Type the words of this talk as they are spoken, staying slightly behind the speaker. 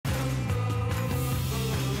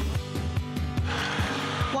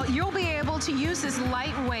Well, you'll be able to use this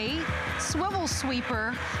lightweight swivel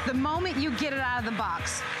sweeper the moment you get it out of the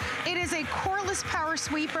box. It is a cordless power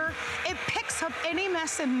sweeper. It picks up any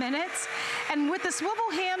mess in minutes. And with the swivel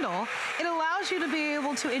handle, it allows you to be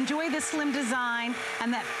able to enjoy the slim design,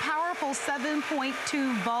 and that powerful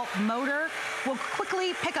 7.2 volt motor will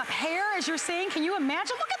quickly pick up hair, as you're seeing. Can you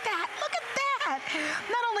imagine? Look at that, look at that.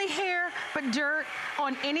 Not only hair, but dirt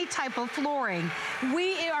on any type of flooring.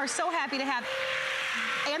 We are so happy to have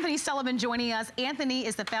Anthony Sullivan joining us. Anthony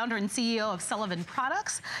is the founder and CEO of Sullivan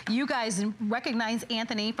Products. You guys recognize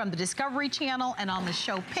Anthony from the Discovery Channel and on the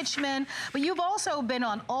show Pitchman, but you've also been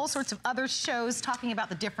on all sorts of other shows talking about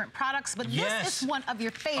the different products, but this is one of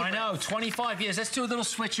your favorites. I know, 25 years. Let's do a little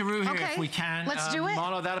switcheroo here if we can. Let's do it.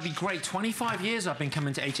 Marlo, that'll be great. 25 years I've been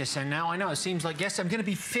coming to HSN now. I know, it seems like, yes, I'm going to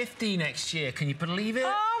be 50 next year. Can you believe it?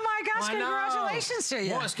 Oh my gosh, congratulations to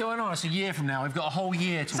you. What's going on? It's a year from now. We've got a whole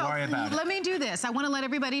year to worry about. Let me do this. I want to let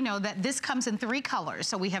everybody know that this comes in 3 colors.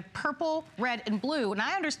 So we have purple, red, and blue. And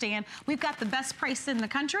I understand we've got the best price in the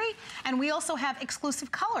country, and we also have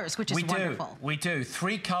exclusive colors, which is wonderful. We do.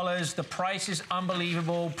 3 colors. The price is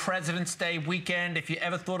unbelievable. President's Day weekend. If you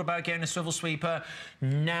ever thought about getting a swivel sweeper,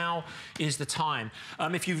 now is the time.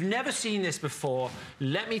 If you've never seen this before,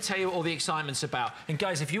 let me tell you what all the excitement's about. And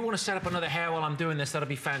guys, if you want to set up another hair while I'm doing this, that'll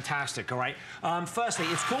be fantastic, all right? Firstly,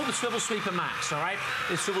 it's called the Swivel Sweeper Max, all right?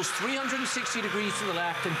 It swivels 360 degrees to the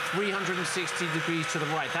left and 360 degrees to the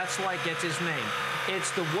right. That's why it gets its name.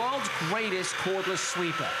 It's the world's greatest cordless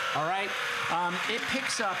sweeper, all right? It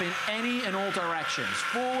picks up in any and all directions,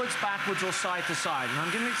 forwards, backwards, or side to side. And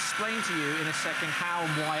I'm going to explain to you in a second how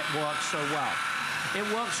and why it works so well. It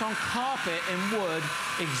works on carpet and wood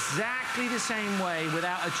exactly the same way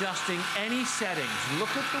without adjusting any settings.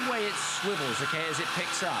 Look at the way it swivels, okay, as it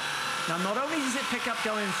picks up. Now, not only does it pick up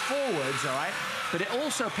going forwards, all right, but it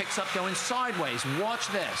also picks up going sideways. Watch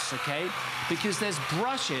this, okay? Because there's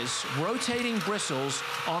brushes, rotating bristles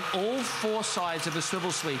on all 4 sides of the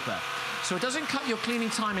swivel sweeper. So it doesn't cut your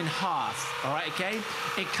cleaning time in half, all right, okay?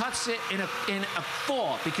 It cuts it in a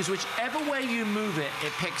 4, because whichever way you move it,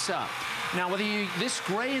 it picks up. Now, whether this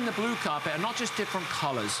gray and the blue carpet are not just different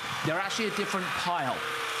colors, they're actually a different pile.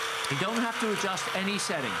 You don't have to adjust any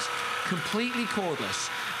settings. Completely cordless.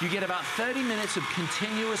 You get about 30 minutes of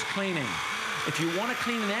continuous cleaning. If you want to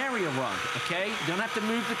clean an area rug, okay, you don't have to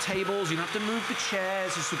move the tables, you don't have to move the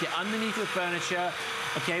chairs, just to get underneath the furniture,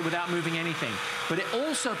 okay, without moving anything. But it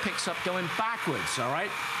also picks up going backwards, all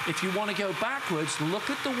right? If you want to go backwards, look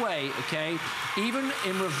at the way, okay, even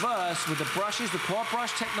in reverse with the brushes, the quad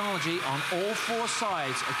brush technology on all 4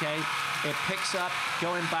 sides, okay, it picks up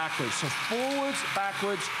going backwards. So forwards,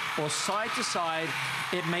 backwards, or side to side,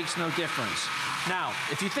 it makes no difference. Now,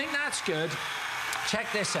 if you think that's good, check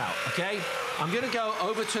this out, okay? I'm gonna go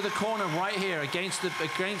over to the corner right here against the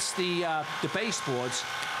baseboards.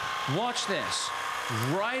 Watch this,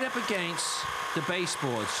 right up against the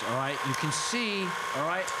baseboards, all right? You can see, all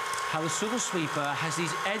right, how the swivel sweeper has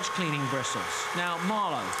these edge cleaning bristles. Now,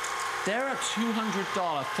 Marlo, there are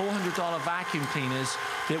 $200, $400 vacuum cleaners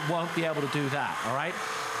that won't be able to do that, all right?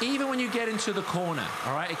 Even when you get into the corner,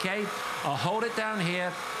 all right, okay? I'll hold it down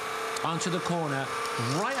here onto the corner,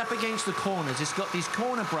 right up against the corners. It's got these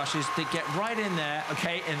corner brushes that get right in there,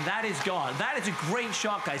 okay, and that is gone. That is a great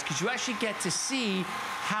shot, guys, because you actually get to see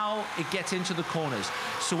how it gets into the corners.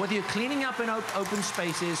 So whether you're cleaning up in open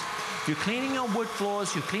spaces, if you're cleaning on wood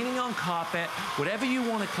floors, you're cleaning on carpet, whatever you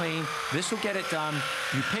want to clean, this will get it done.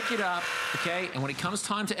 You pick it up, okay, and when it comes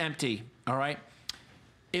time to empty, all right,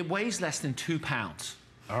 it weighs less than 2 pounds.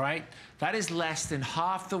 All right? That is less than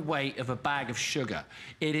half the weight of a bag of sugar.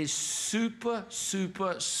 It is super,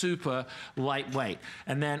 super, super lightweight.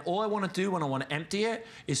 And then all I want to do when I want to empty it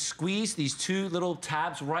is squeeze these 2 little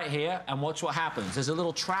tabs right here, and watch what happens. There's a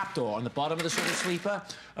little trapdoor on the bottom of the swivel sweeper.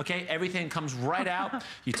 Okay, everything comes right out.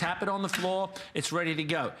 You tap it on the floor, it's ready to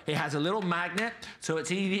go. It has a little magnet, so it's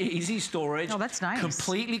easy storage. Oh, that's nice.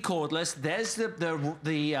 Completely cordless. There's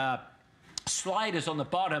the sliders on the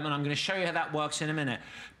bottom, and I'm going to show you how that works in a minute.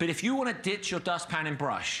 But if you want to ditch your dustpan and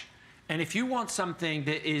brush, and if you want something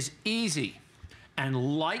that is easy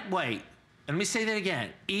and lightweight, and let me say that again,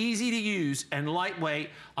 easy to use and lightweight,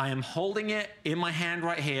 I am holding it in my hand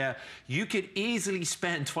right here. You could easily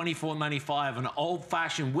spend $24.95 on an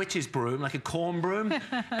old-fashioned witch's broom, like a corn broom,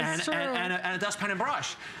 and a dustpan and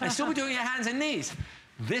brush, and still be doing your hands and knees.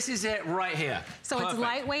 This is it right here. So Perfect. it's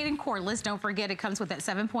lightweight and cordless. Don't forget, it comes with that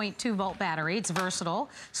 7.2 volt battery. It's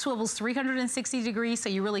versatile. Swivels 360 degrees, so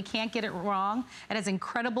you really can't get it wrong. It has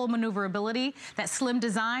incredible maneuverability. That slim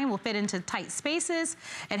design will fit into tight spaces.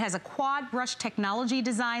 It has a quad brush technology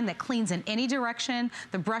design that cleans in any direction.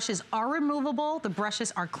 The brushes are removable. The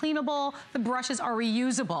brushes are cleanable. The brushes are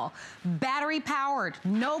reusable. Battery powered,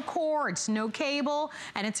 no cords, no cable,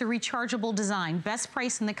 and it's a rechargeable design. Best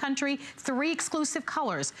price in the country. 3 exclusive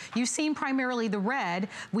colors. You've seen primarily the red.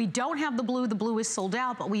 We don't have the blue. The blue is sold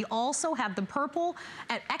out, but we also have the purple.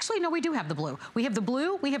 Actually, no, we do have the blue. We have the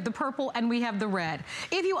blue, we have the purple, and we have the red.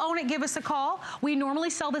 If you own it, give us a call. We normally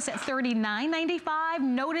sell this at $39.95.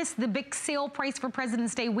 Notice the big sale price for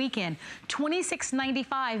President's Day weekend,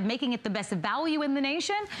 $26.95, making it the best value in the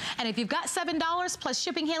nation. And if you've got $7 plus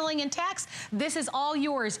shipping, handling, and tax, this is all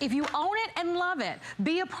yours. If you own it and love it,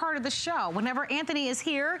 be a part of the show. Whenever Anthony is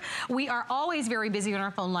here, we are always very busy on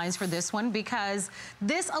our phone lines for this one, because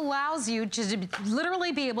this allows you to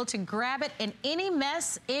literally be able to grab it in any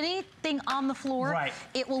mess, anything on the floor. Right.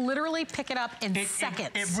 It will literally pick it up in seconds.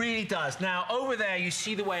 It really does. Now, over there, you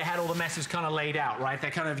see the way I had all the messes kind of laid out, right?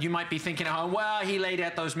 They're kind of, you might be thinking at home, well, he laid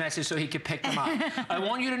out those messes so he could pick them up. I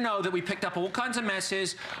want you to know that we picked up all kinds of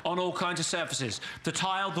messes on all kinds of surfaces. The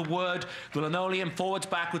tile, the wood, the linoleum, forwards,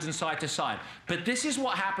 backwards, and side to side. But this is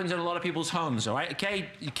what happens in a lot of people's homes, all right? Okay,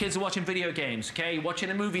 your kids are watching video games, okay?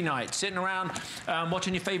 Watching a movie night, sitting around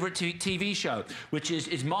watching your favorite TV show, which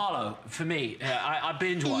is Marlowe for me. I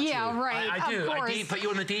binge watch you. Right. I do. I put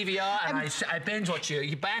you on the DVR and I binge watch you.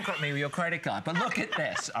 You bankrupt me with your credit card. But look at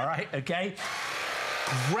this, all right? Okay?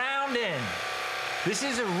 Ground in. This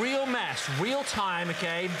is a real mess, real time,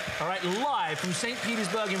 okay? All right, live from St.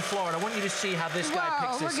 Petersburg in Florida. I want you to see how this guy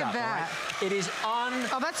picks this up. Look at that. Right? It is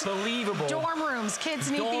unbelievable. Dorm rooms.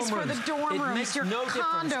 Kids need these for the dorm rooms. Makes your no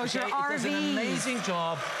condos, difference, okay? your RVs. It does an amazing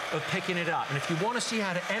job of picking it up. And if you want to see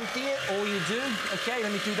how to empty it, all you do, okay,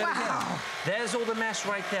 let me do that again. There's all the mess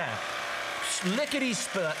right there.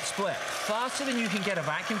 Lickety-split. Faster than you can get a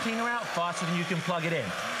vacuum cleaner out, faster than you can plug it in.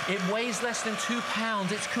 It weighs less than 2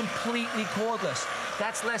 pounds. It's completely cordless.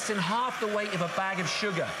 That's less than half the weight of a bag of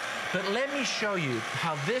sugar. But let me show you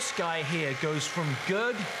how this guy here goes from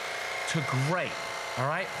good to great, all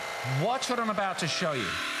right? Watch what I'm about to show you.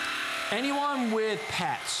 Anyone with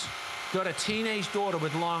pets, got a teenage daughter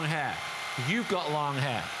with long hair, you've got long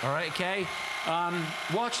hair, all right, okay?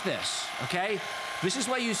 Watch this, okay? This is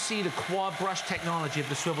where you see the quad brush technology of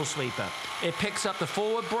the swivel sweeper. It picks up the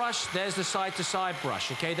forward brush, there's the side-to-side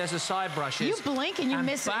brush, okay? There's the side brushes. You blink and you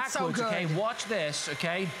miss it so good. Okay, watch this,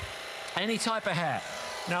 okay? Any type of hair.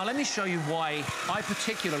 Now, let me show you why I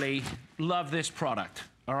particularly love this product,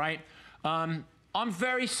 all right? I'm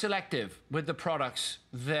very selective with the products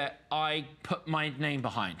that I put my name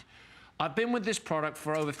behind. I've been with this product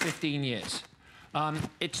for over 15 years.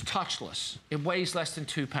 It's touchless. It weighs less than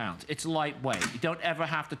 2 pounds. It's lightweight. You don't ever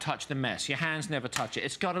have to touch the mess. Your hands never touch it.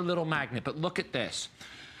 It's got a little magnet, but look at this.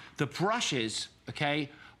 The brushes, okay,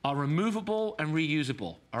 are removable and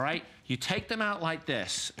reusable, all right? You take them out like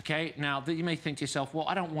this, okay? Now, you may think to yourself, well,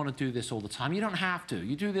 I don't want to do this all the time. You don't have to.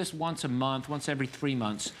 You do this once a month, once every 3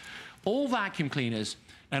 months. All vacuum cleaners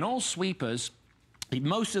and all sweepers,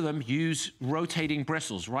 most of them use rotating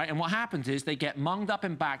bristles, right? And what happens is they get munged up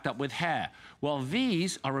and backed up with hair. Well,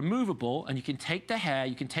 these are removable, and you can take the hair,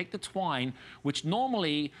 you can take the twine, which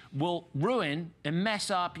normally will ruin and mess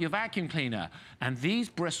up your vacuum cleaner. And these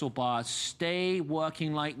bristle bars stay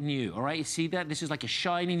working like new, all right? You see that? This is like a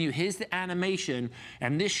shiny new. Here's the animation,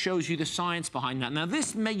 and this shows you the science behind that. Now,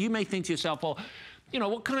 you may think to yourself, well, you know,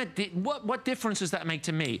 what difference does that make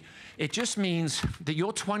to me? It just means that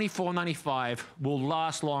your $24.95 will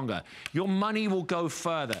last longer. Your money will go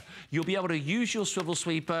further. You'll be able to use your swivel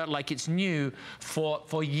sweeper like it's new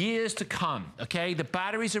for years to come, okay? The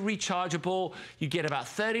batteries are rechargeable. You get about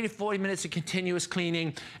 30 to 40 minutes of continuous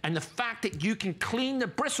cleaning. And the fact that you can clean the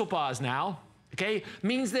bristle bars now, okay,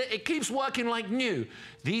 means that it keeps working like new.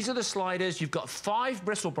 These are the sliders. You've got 5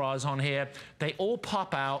 bristle bars on here. They all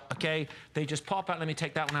pop out, okay? They just pop out. Let me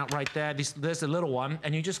take that one out right there. There's the little one,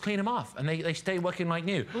 and you just clean them off, and they stay working like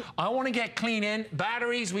new. I want to get clean in.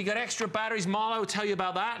 Batteries, we got extra batteries. Marlo will tell you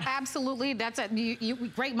about that. Absolutely. That's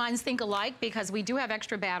great minds think alike, because we do have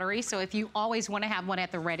extra batteries, so if you always want to have one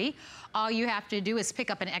at the ready, all you have to do is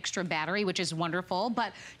pick up an extra battery, which is wonderful,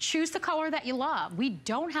 but choose the color that you love. We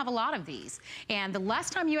don't have a lot of these. And the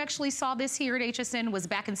last time you actually saw this here at HSN was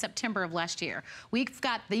back in September of last year. We've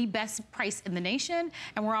got the best price in the nation,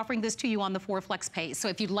 and we're offering this to you on the 4 flex pay. So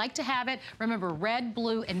if you'd like to have it, remember red,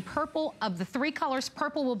 blue, and purple. Of the 3 colors,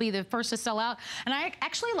 purple will be the first to sell out. And I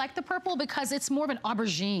actually like the purple because it's more of an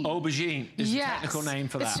aubergine. Aubergine is the technical name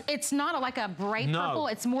for that. It's not like a bright purple,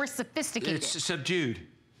 it's more sophisticated. It's subdued.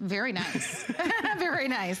 Very nice. Very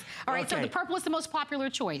nice. All right, so the purple is the most popular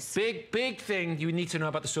choice. Big thing you need to know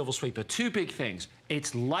about the Swivel Sweeper. 2 big things.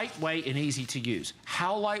 It's lightweight and easy to use.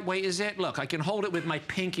 How lightweight is it? Look, I can hold it with my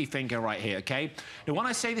pinky finger right here, okay? Now, when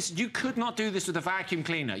I say this, you could not do this with a vacuum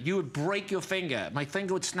cleaner. You would break your finger. My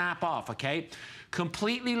finger would snap off, okay?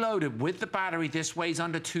 Completely loaded with the battery, this weighs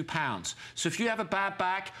under 2 pounds. So if you have a bad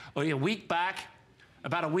back or you're weak back,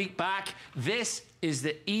 about a week back, this is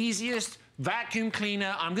the easiest vacuum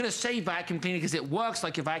cleaner, I'm gonna say vacuum cleaner because it works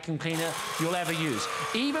like a vacuum cleaner you'll ever use.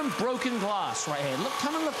 Even broken glass right here. Look,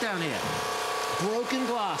 come and look down here. Broken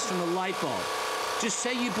glass from the light bulb. Just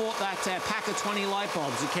say you bought that pack of 20 light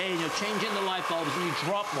bulbs, okay, and you're changing the light bulbs and you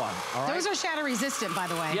drop one, all right? Those are shatter resistant, by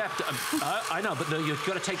the way. Yeah, I know, but you've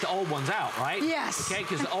got to take the old ones out, right? Yes. Okay,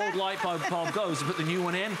 because the old light bulb goes, you put the new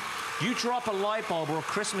one in. You drop a light bulb or a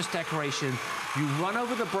Christmas decoration, you run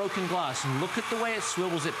over the broken glass and look at the way it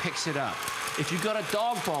swivels, it picks it up. If you've got a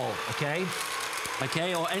dog bowl, okay,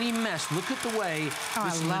 or any mess, look at the way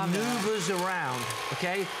this maneuvers around,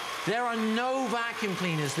 okay? There are no vacuum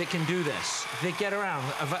cleaners that can do this. They get around.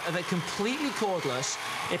 They're completely cordless.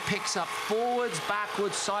 It picks up forwards,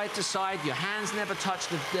 backwards, side to side. Your hands never touch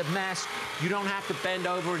the mess. You don't have to bend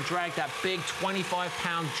over and drag that big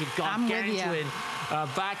 25-pound gargantuan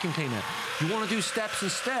vacuum cleaner. You want to do steps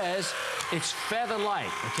and stairs, it's feather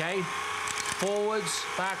light, okay? Forwards,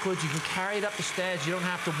 backwards, you can carry it up the stairs. You don't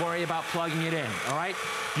have to worry about plugging it in, all right?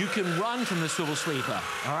 You can run from the Swivel Sweeper,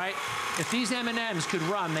 all right? If these M&Ms could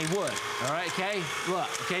run, they would, all right, okay? Look,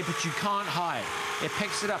 okay, but you can't hide. It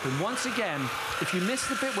picks it up, and once again, if you miss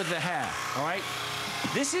the bit with the hair, all right?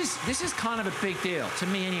 This is kind of a big deal, to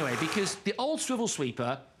me anyway, because the old Swivel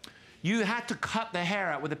Sweeper, you had to cut the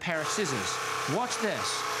hair out with a pair of scissors. Watch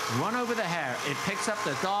this. Run over the hair. It picks up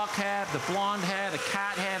the dark hair, the blonde hair, the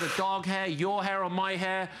cat hair, the dog hair, your hair or my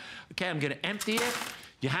hair. Okay, I'm gonna empty it.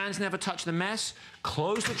 Your hands never touch the mess.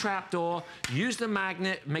 Close the trap door. Use the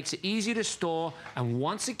magnet. Makes it easy to store. And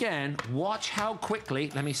once again, watch how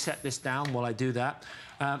quickly, let me set this down while I do that.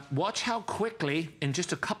 Watch how quickly, in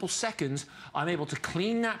just a couple seconds, I'm able to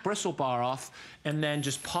clean that bristle bar off and then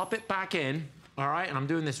just pop it back in. All right, and I'm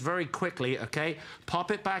doing this very quickly, okay? Pop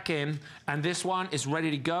it back in, and this one is ready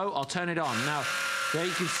to go. I'll turn it on. Now, there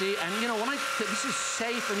you can see, and you know, this is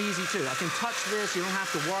safe and easy too. I can touch this, you don't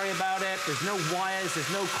have to worry about it. There's no wires,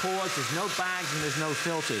 there's no cords, there's no bags, and there's no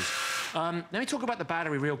filters. Let me talk about the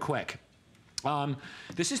battery real quick.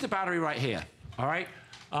 This is the battery right here, all right?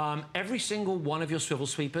 Every single one of your Swivel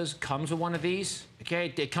Sweepers comes with one of these,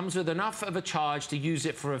 okay? It comes with enough of a charge to use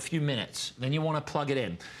it for a few minutes. Then you want to plug it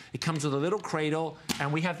in. It comes with a little cradle,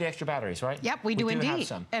 and we have the extra batteries, right? Yep, we do indeed. Have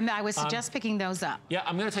some. And I would suggest picking those up. Yeah,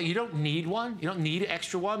 I'm going to tell you, you don't need one. You don't need an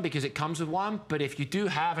extra one because it comes with one. But if you do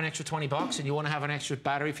have an extra 20 bucks and you want to have an extra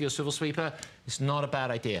battery for your Swivel Sweeper, it's not a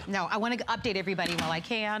bad idea. No, I want to update everybody while I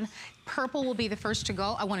can. Purple will be the first to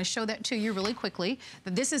go. I want to show that to you really quickly.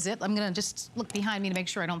 This is it. I'm going to just look behind me to make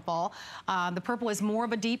sure I don't fall. The purple is more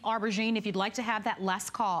of a deep aubergine. If you'd like to have that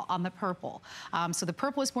last call on the purple. So the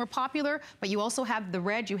purple is more popular, but you also have the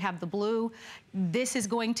red, you have the blue. This is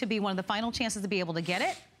going to be one of the final chances to be able to get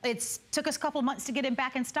it. It took us a couple of months to get it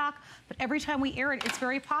back in stock, but every time we air it, it's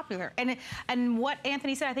very popular. And what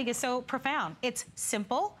Anthony said, I think, is so profound. It's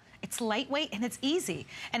simple, it's lightweight, and it's easy.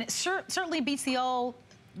 And it certainly beats the old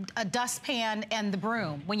dustpan and the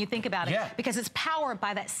broom when you think about it, because it's powered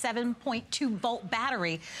by that 7.2 volt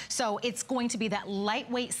battery. So it's going to be that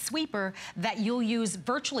lightweight sweeper that you'll use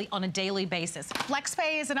virtually on a daily basis.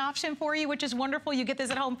 FlexPay is an option for you, which is wonderful. You get this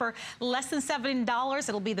at home for less than $7.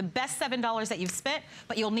 It'll be the best $7 that you've spent,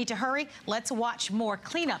 but you'll need to hurry. Let's watch more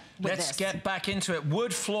cleanup with this. Let's get back into it.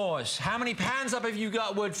 Wood floors. How many hands up have you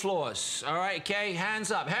got wood floors? All right, okay, hands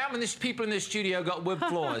up. How many people in this studio got wood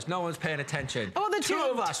floors? No one's paying attention. Oh, the two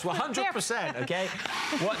of us, 100%, okay?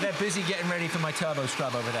 They're busy getting ready for my turbo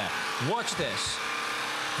scrub over there. Watch this.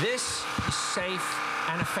 This is safe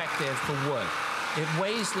and effective for wood. It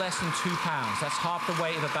weighs less than 2 pounds. That's half the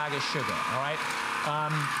weight of a bag of sugar, all right?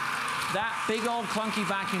 That big old clunky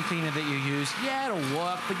vacuum cleaner that you use, yeah, it'll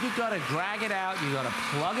work, but you gotta drag it out, you gotta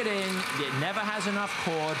plug it in, it never has enough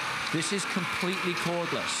cord. This is completely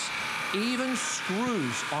cordless. Even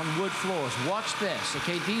screws on wood floors. Watch this,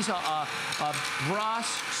 okay? These are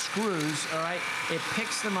brass screws, all right? It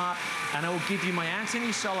picks them up, and I will give you my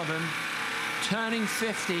Anthony Sullivan turning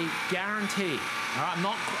 50, guaranteed. All right, I'm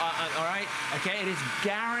not, all right, okay, it is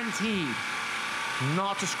guaranteed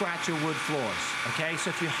not to scratch your wood floors, okay?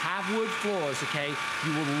 So if you have wood floors, okay,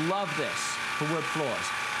 you will love this for wood floors.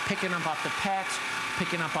 Picking up off the pets,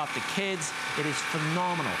 picking up off the kids, it is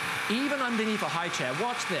phenomenal. Even underneath a high chair,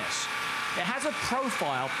 watch this. It has a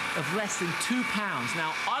profile of less than 2 pounds.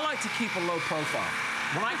 Now, I like to keep a low profile.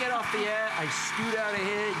 When I get off the air, I scoot out of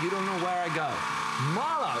here, you don't know where I go.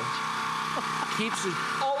 Marlo keeps an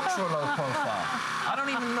ultra low profile. I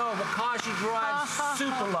don't even know what car she drives,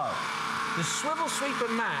 super low. The Swivel Sweeper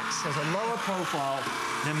Max has a lower profile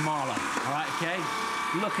than Marlo, all right, okay?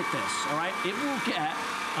 Look at this, all right? It will get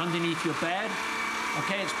underneath your bed,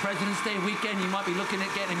 okay? It's President's Day weekend. You might be looking at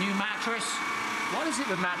getting a new mattress. What is it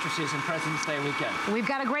with mattresses in President's Day weekend? We've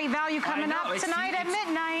got a great value coming up tonight at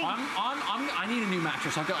midnight. I need a new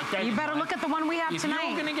mattress. I've got a date. You better look at the one we have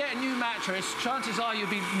tonight. If you're going to get a new mattress, chances are you'll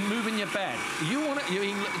be moving your bed. You're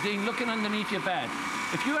looking underneath your bed.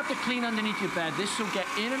 If you have to clean underneath your bed, this will get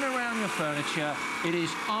in and around your furniture. It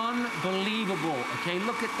is unbelievable, okay?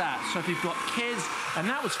 Look at that. So if you've got kids, and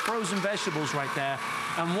that was frozen vegetables right there.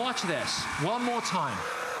 And watch this, one more time.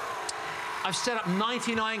 I've set up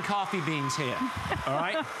 99 coffee beans here, all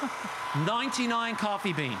right? 99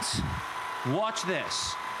 coffee beans. Watch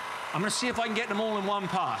this. I'm gonna see if I can get them all in one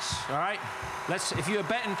pass, all right? If you're a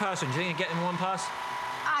betting person, do you think you can get them in one pass?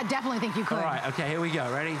 I definitely think you could. All right, okay, here we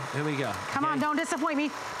go, ready? Here we go. Come on, don't disappoint me.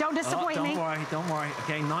 Don't disappoint me. Don't worry,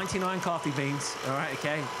 okay, 99 coffee beans, all right,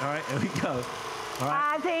 okay? All right, here we go. All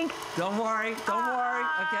right. I think. Don't worry, okay? All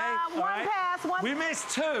right. Pass, one. We missed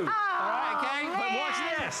 2, all right, okay? Man. But watch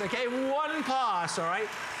this, okay? 1 pass, all right?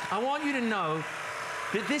 I want you to know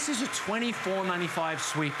that this is a $24.95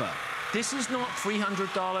 sweeper. This is not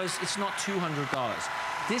 $300, it's not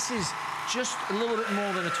 $200. This is just a little bit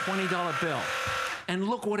more than a $20 bill. And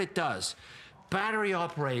look what it does. Battery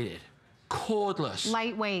operated, cordless.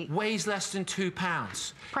 Lightweight. Weighs less than 2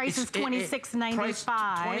 pounds. Price is $26.95.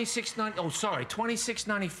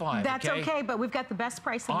 $26.95. That's okay, but we've got the best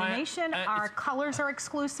price in the nation. Our colors are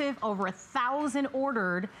exclusive, over 1,000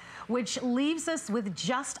 ordered, which leaves us with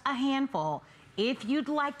just a handful. If you'd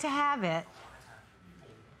like to have it,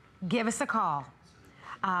 give us a call.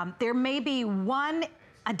 There may be 1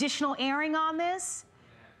 additional airing on this,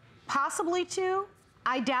 possibly 2.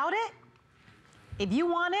 I doubt it. If you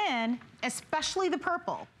want in, especially the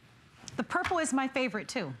purple is my favorite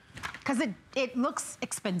too, because it looks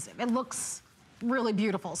expensive. It looks really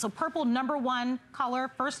beautiful. So purple, #1 color,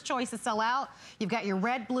 first choice to sell out. You've got your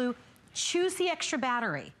red, blue. Choose the extra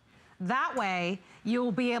battery. That way,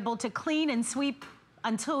 you'll be able to clean and sweep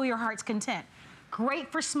until your heart's content.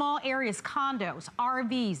 Great for small areas, condos,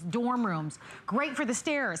 RVs, dorm rooms. Great for the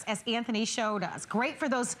stairs, as Anthony showed us. Great for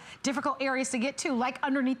those difficult areas to get to, like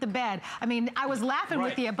underneath the bed. I mean, I was laughing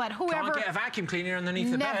with you, but whoever... Can't get a vacuum cleaner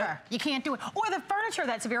underneath the bed. Never. You can't do it. Or the furniture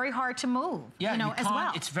that's very hard to move, you know, as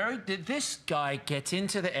well. It's very... This guy gets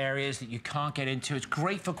into the areas that you can't get into. It's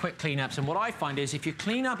great for quick cleanups. And what I find is if you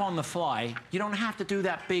clean up on the fly, you don't have to do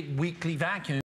that big weekly vacuum.